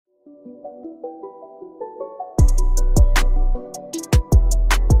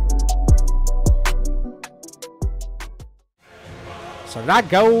So did I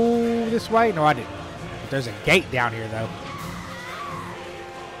go this way? No, I didn't. There's a gate down here, though.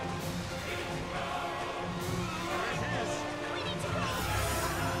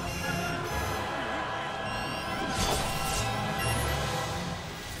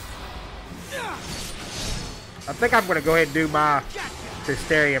 I think I'm going to go ahead and do my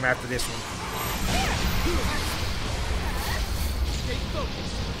Hysterium after this one.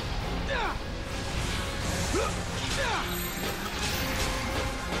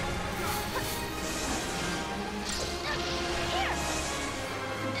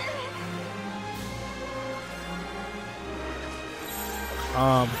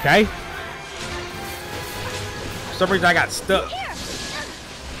 Okay. For some reason I got stuck.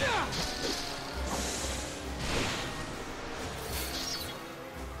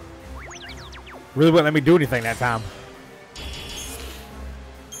 Really wouldn't let me do anything that time.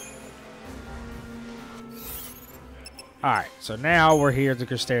 Alright, so now we're here at the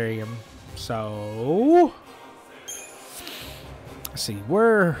Hysterium. So let's see,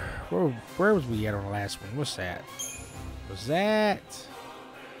 where was we at on the last one? What's that? Was that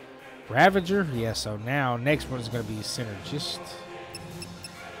Ravager? Yeah, so now next one is gonna be Synergist.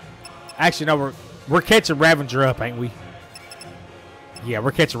 Actually, no, we're catching Ravager up, ain't we? Yeah,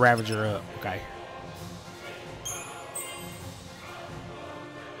 we're catching Ravager up. Okay.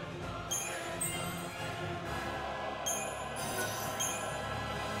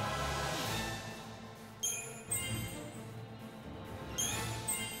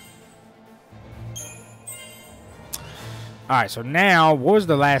 Alright, so now, what was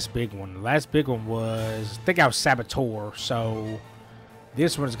the last big one? The last big one was, I think I was Saboteur, so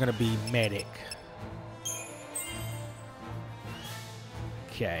this one's going to be Medic.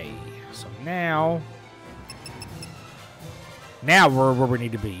 Okay, so now we're where we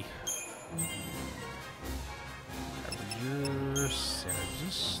need to be.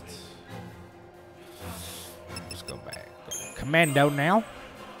 Synergist. Let's go back. Commando now.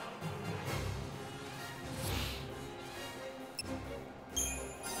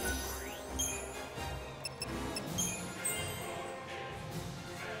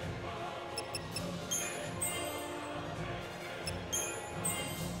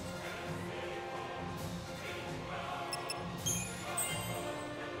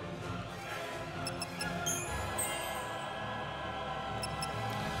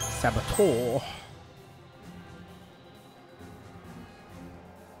 Saboteur.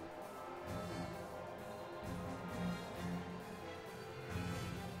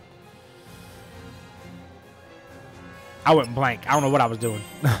 I went blank. I don't know what I was doing.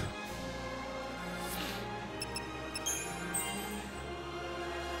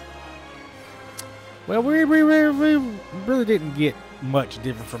 Well, we really didn't get much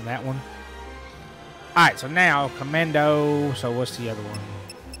different from that one. Alright, so now Commando. So what's the other one?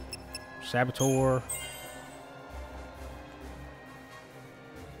 Saboteur.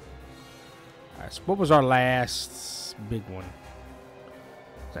 Alright, so what was our last big one?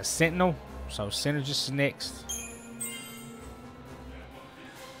 Is that Sentinel? So Synergist is next.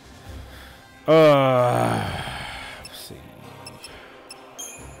 Let's see.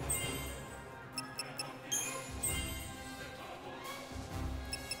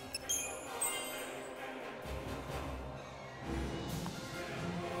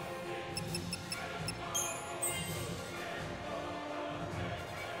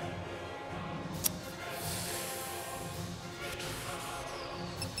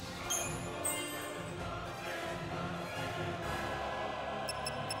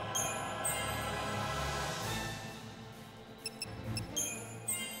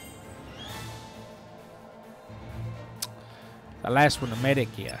 The last one, the Medic,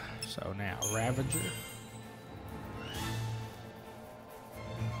 yeah. So now, Ravager.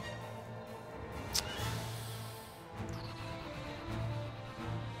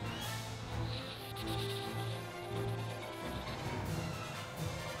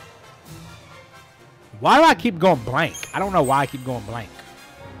 Why do I keep going blank? I don't know why I keep going blank.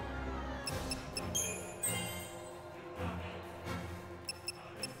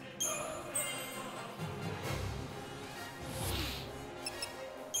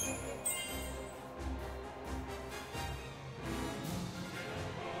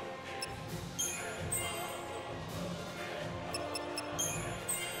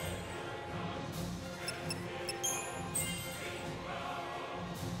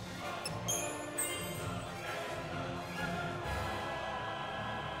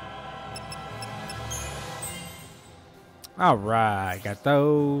 All right, got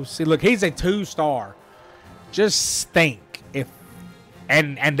those. See, look, he's a 2-star. Just think if,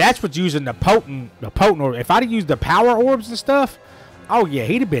 and that's what's using the potent orb. If I'd have used the power orbs and stuff, oh yeah,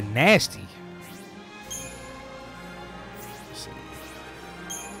 he'd have been nasty. Let's see.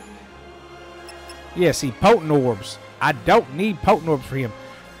 Yeah, see, potent orbs. I don't need potent orbs for him.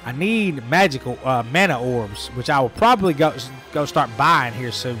 I need magical mana orbs, which I will probably go start buying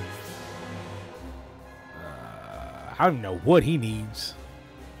here soon. I don't even know what he needs.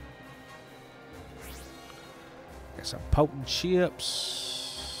 Got some potent chips.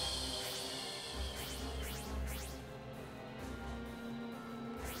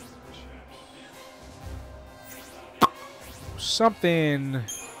 Something.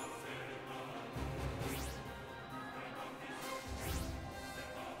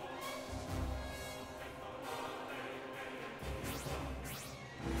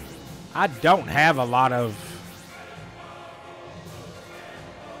 I don't have a lot of.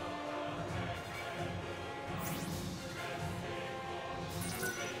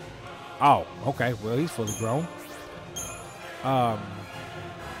 Oh, okay. Well, he's fully grown.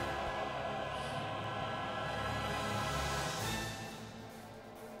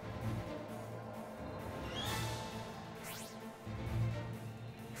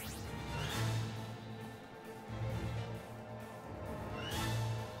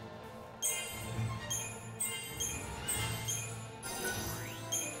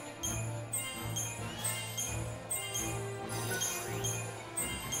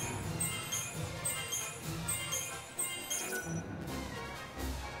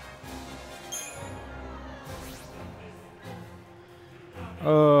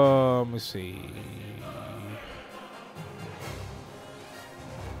 Let me see.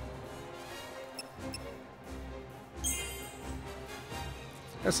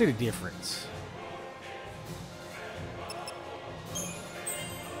 Let's see the difference.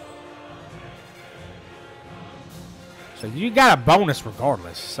 So you got a bonus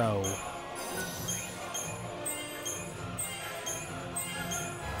regardless, so.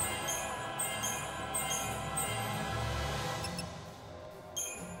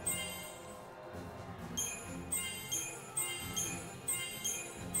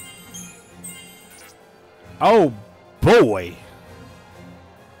 Oh boy.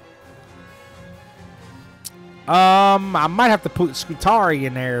 I might have to put Scutari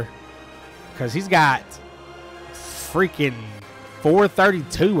in there because he's got freaking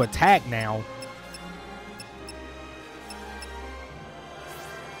 432 attack now.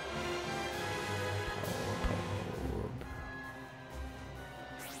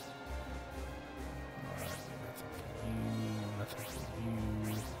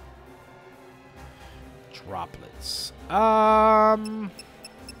 Droplets. Not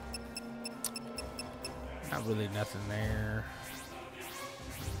really nothing there.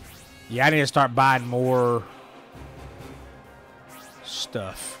 Yeah, I need to start buying more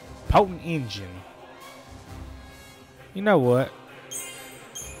stuff. Potent engine. You know what?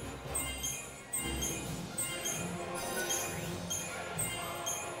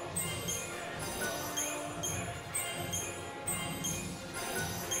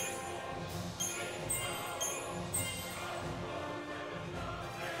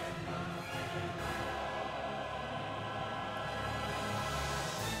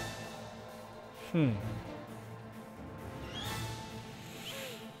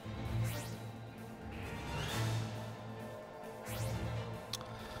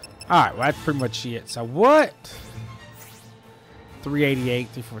 All right, well, that's pretty much it. So what? 388,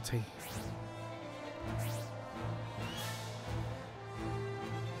 314.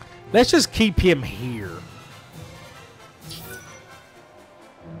 Let's just keep him here.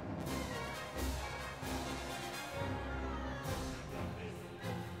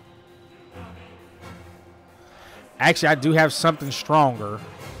 Actually, I do have something stronger.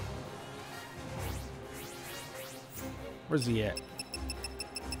 Where's he at?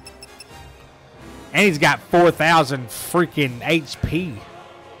 And he's got 4,000 freaking HP.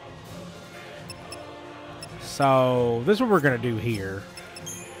 So, this is what we're going to do here.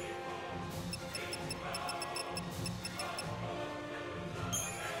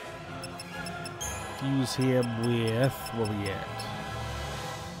 Fuse him with... Where we at?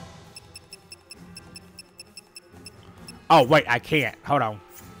 Oh, wait, I can't. Hold on.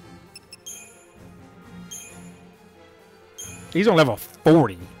 He's on level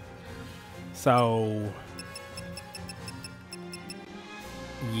 40. So,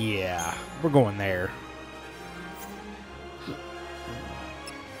 yeah, we're going there.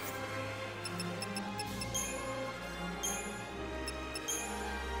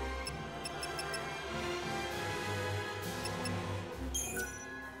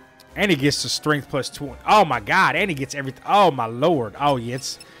 And he gets the strength plus 20. Oh my god, and he gets everything. Oh my lord. Oh yeah,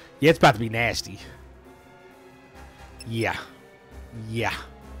 it's about to be nasty. Yeah. Yeah.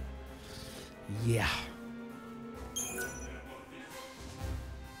 Yeah.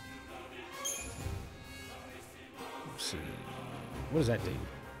 Let's see. What does that do?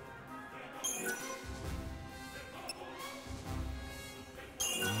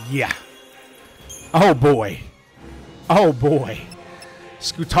 Yeah. Oh boy. Oh boy.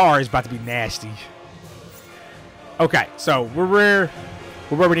 Scutari is about to be nasty. Okay, so we're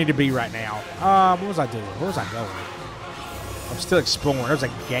where we need to be right now. What was I doing? Where was I going? I'm still exploring. There's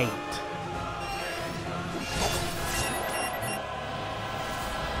a gate.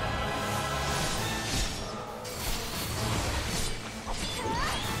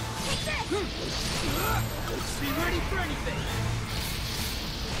 Be ready for anything.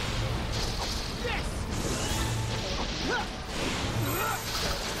 Yes.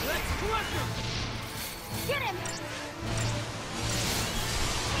 Let's crush him. Get him.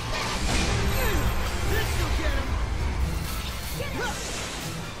 This will get him.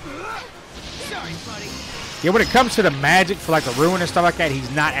 Sorry, buddy. Yeah, when it comes to the magic for like the ruin and stuff like that,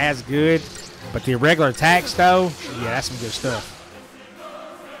 he's not as good. But the irregular attacks, though, yeah, that's some good stuff.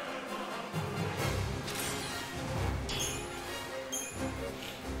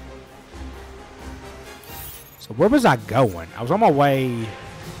 So where was I going? I was on my way.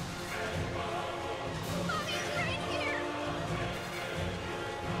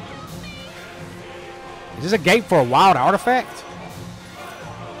 Is this a gate for a wild artifact?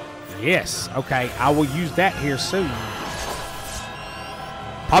 Yes. Okay, I will use that here soon.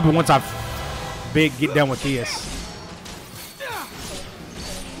 Probably once I get done with this.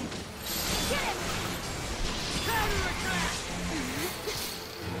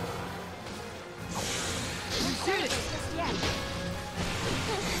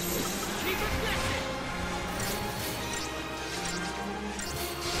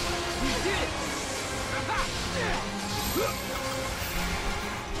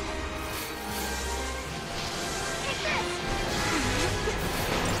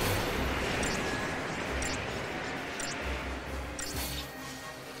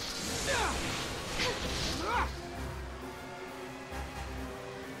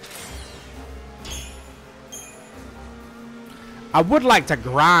 I would like to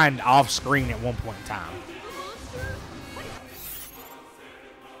grind off screen at one point in time.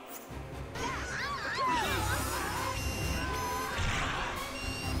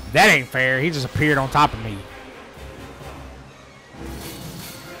 That ain't fair. He just appeared on top of me.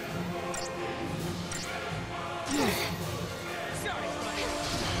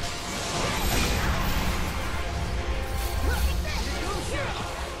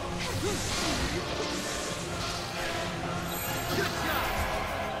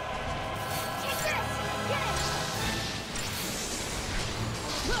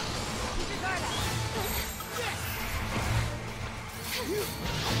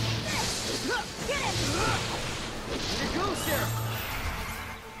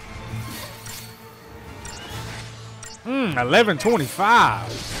 Hmm, 1125.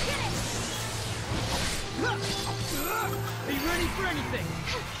 Be ready for anything.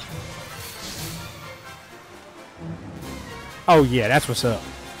 Oh yeah, that's what's up.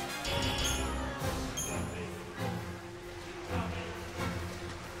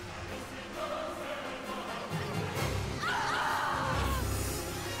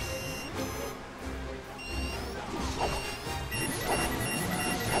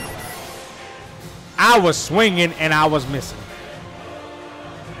 I was swinging and I was missing.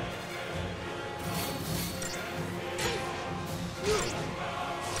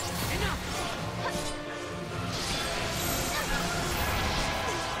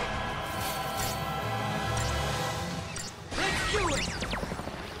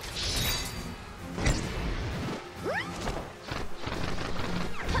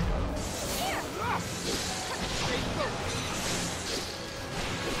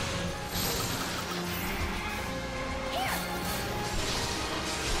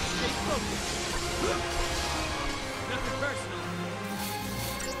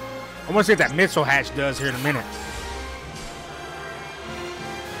 I want to see what that missile hatch does here in a minute.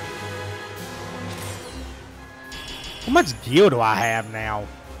 How much gil do I have now?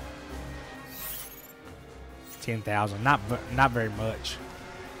 10,000. Not very much.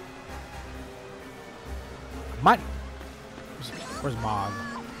 Might. Where's Mog?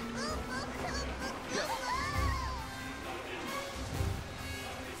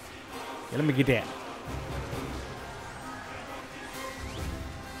 Yeah, let me get that.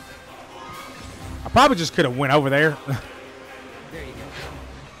 I probably just could have went over there. There you go.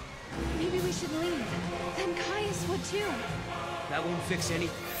 should leave, then Caius would too. That won't fix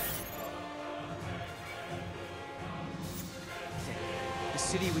anything. The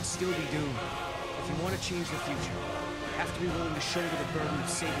city would still be doomed. If you want to change the future, you have to be willing to shoulder the burden of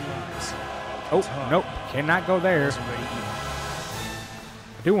saving lives. Oh, nope. Cannot go there. Wasn't ready either.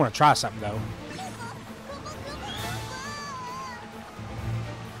 I do want to try something, though.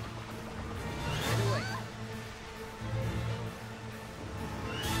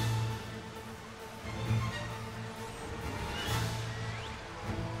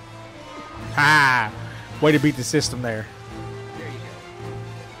 Ha! Way to beat the system there. There you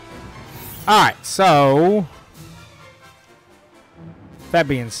go. Alright, so... that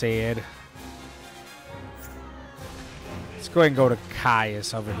being said... let's go ahead and go to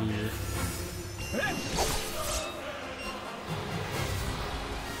Caius over here. Let's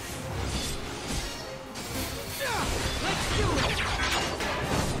do it!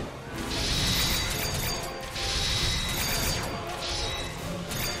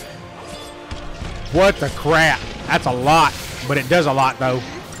 What the crap? That's a lot, but it does a lot, though.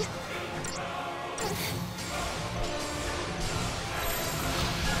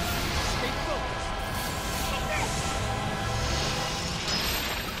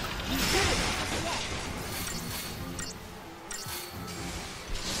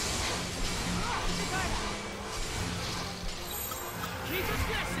 Keep us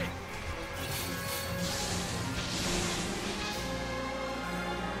guessing!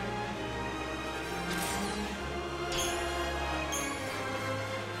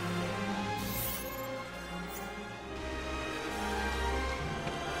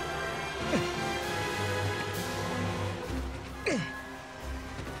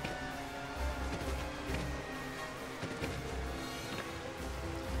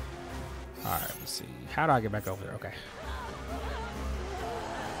 Alright, let's see. How do I get back over there? Okay.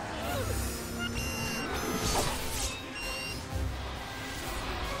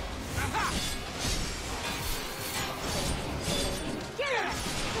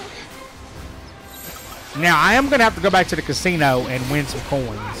 Now, I am going to have to go back to the casino and win some coins.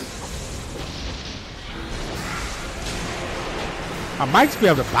 I might just be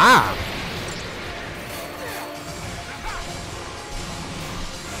able to buy.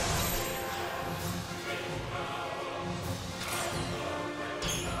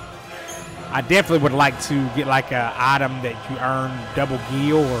 I definitely would like to get like an item that you earn double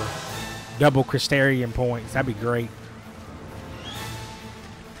gil or double Crystarian points. That'd be great.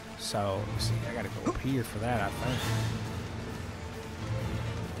 So, let me see. I gotta go up here for that, I think.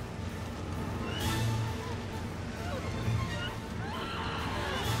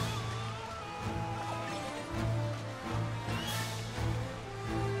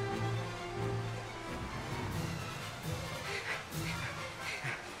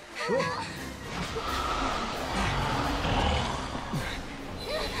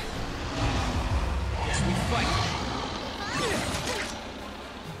 Guess we fight.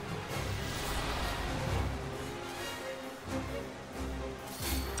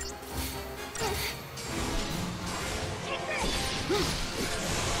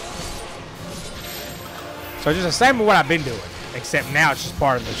 So just the same as what I've been doing, except now it's just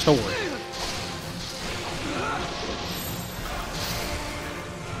part of the story.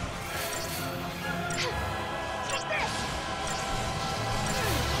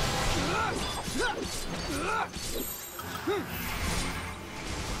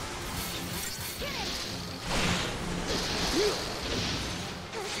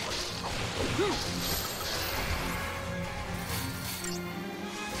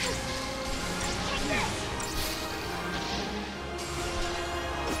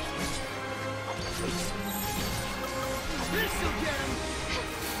 This'll get him!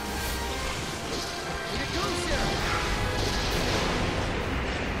 Here goes there!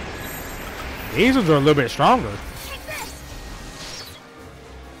 These ones are a little bit stronger.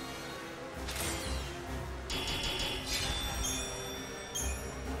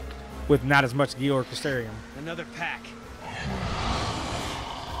 With not as much gil or Crystarium. Another pack.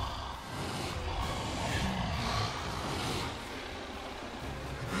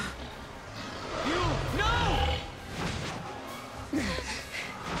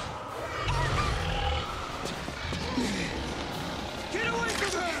 Get away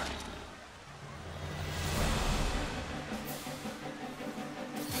from her!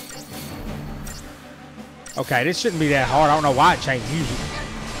 Okay, this shouldn't be that hard. I don't know why it changed music.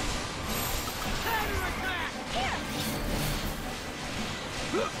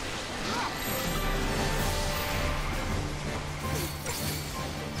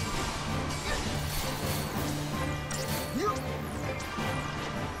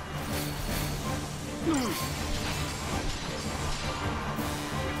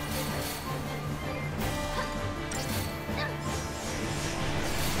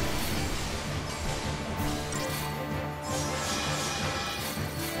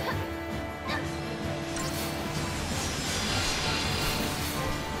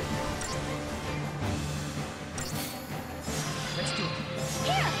 Let's do it.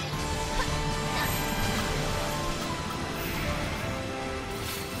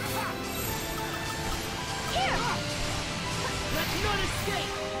 Let's not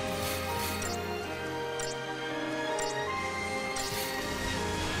escape!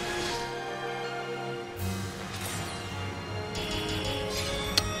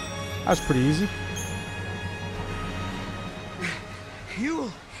 That was pretty easy.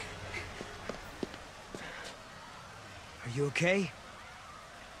 You... Are you okay?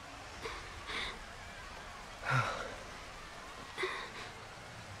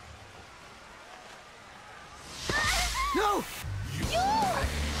 No!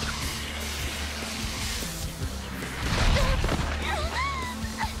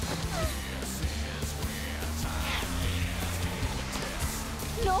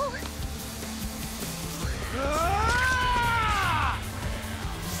 No.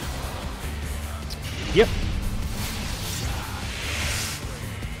 Yep.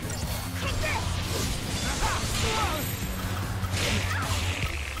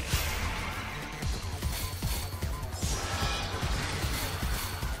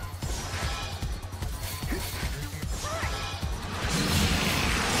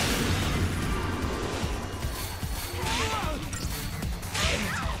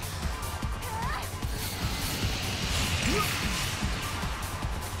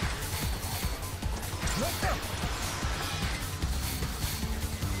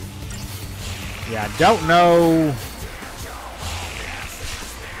 Yeah, I don't know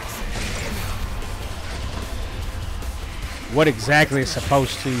what exactly is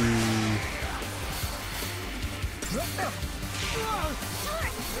supposed to... I'm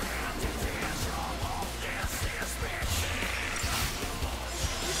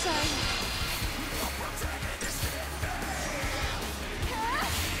sorry.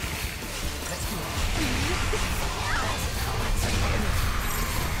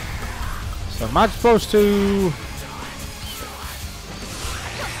 So am I supposed to...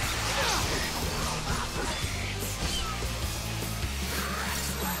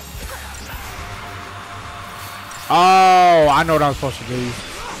 Oh, I know what I'm supposed to do.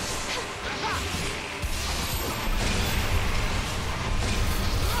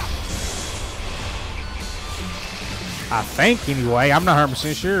 I think, anyway. I'm not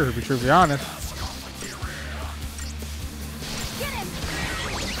 100% sure, to be truthfully honest. Get him.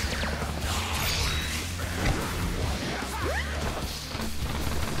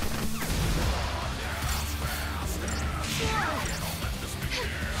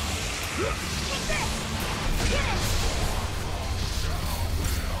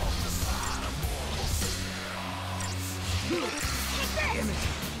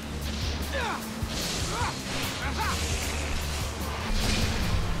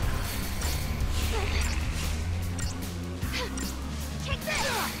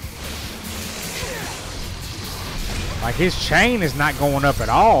 Like, his chain is not going up at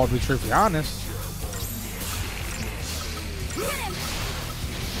all, to be truthfully honest.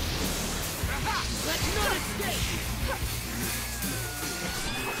 Let's not escape!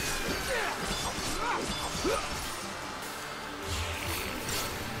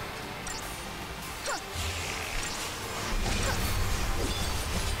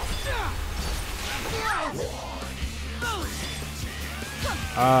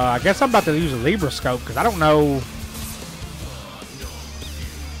 I guess I'm about to use a Libra scope, because I don't know...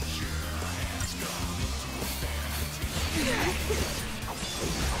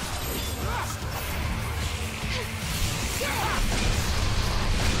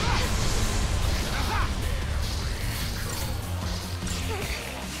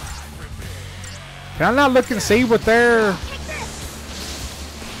 Can I not look and see what they're...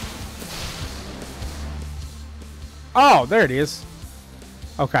 Oh, there it is.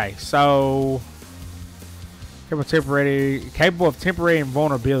 Okay, so... Capable of temporary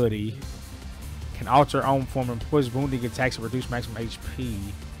invulnerability. Can alter own form, employs wounding attacks and reduce maximum HP.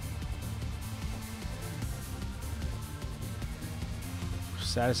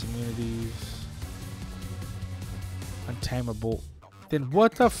 Status immunities. Untamable. Then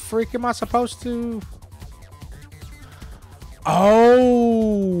what the freak am I supposed to...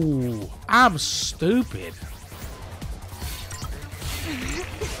 Oh, I'm stupid.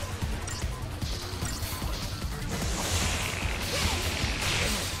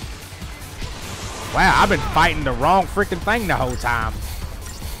 Wow, I've been fighting the wrong freaking thing the whole time.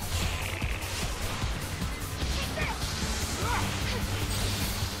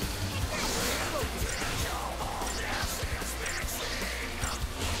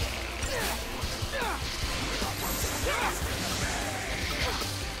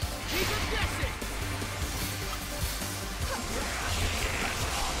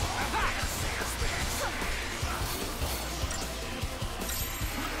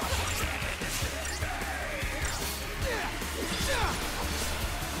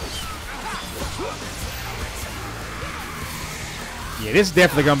 Yeah, this is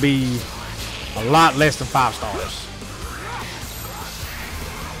definitely gonna be a lot less than 5 stars.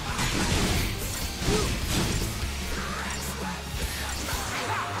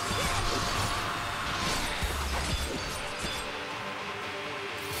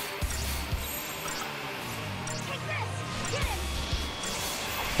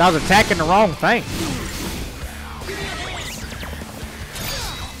 I was attacking the wrong thing.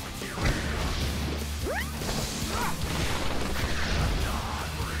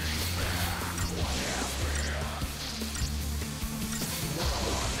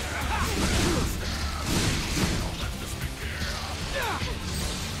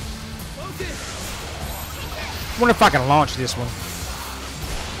 I wonder if I can launch this one.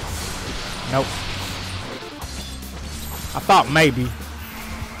 Nope. I thought maybe.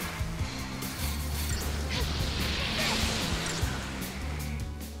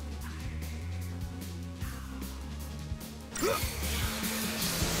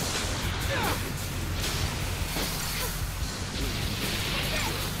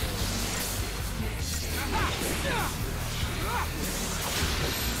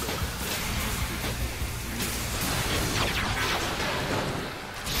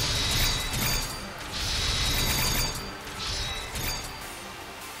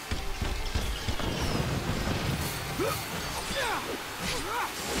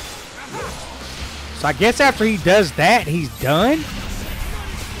 So I guess after he does that, he's done?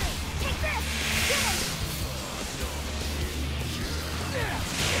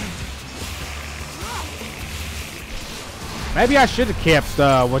 Maybe I should have kept,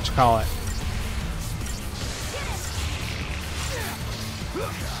 what you call it.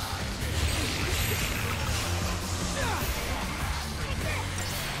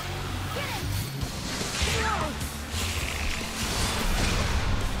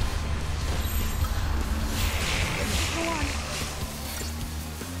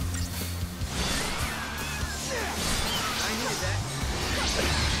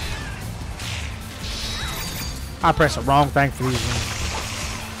 I pressed the wrong thing for these ones.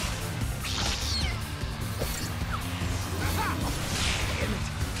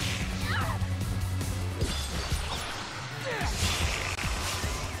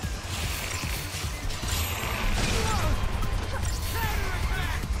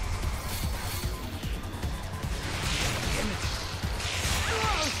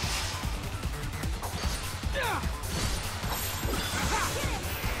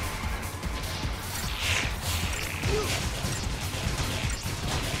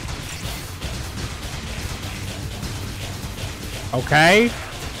 Okay.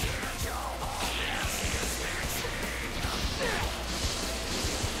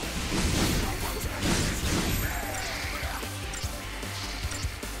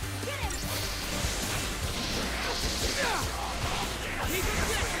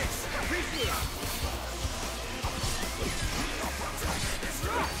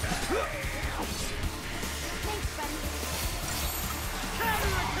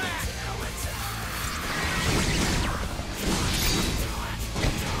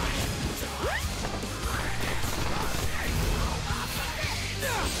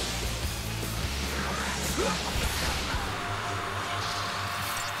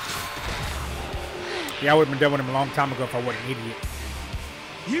 Yeah, I would have been done with him a long time ago if I wasn't an idiot.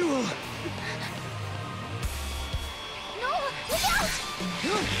 You will. No!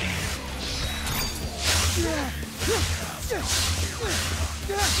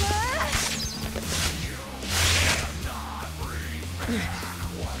 Look out!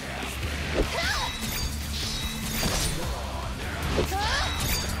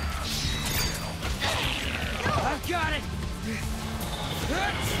 I've got it.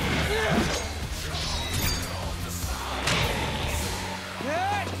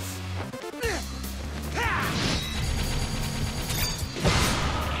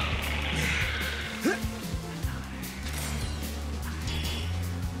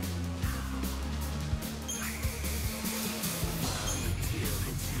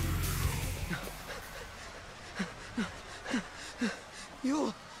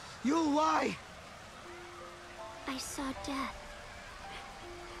 You'll lie. I saw death.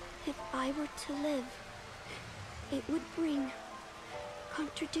 If I were to live, it would bring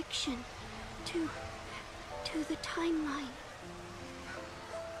contradiction to the timeline.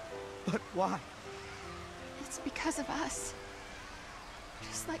 But why? It's because of us.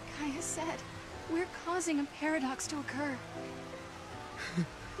 Just like Kaya said, we're causing a paradox to occur.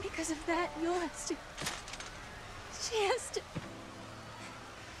 Because of that, Yul has to... She has to...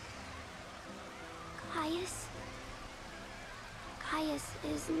 Caius? Caius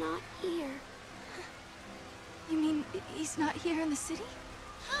is not here. You mean he's not here in the city?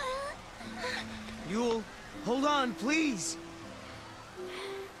 Yul, hold on, please!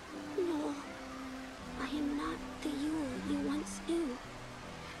 No, I am not the Yul you once knew.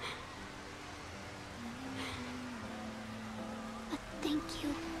 But thank you.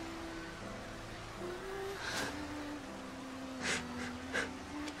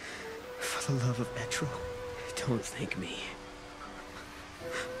 For the love of Etro, don't thank me.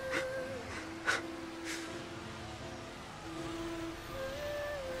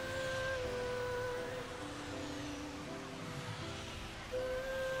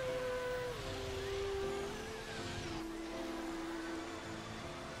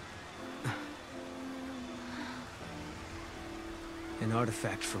 An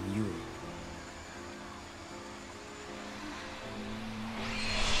artifact from Yul.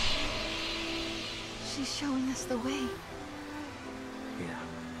 She's showing us the way. Yeah.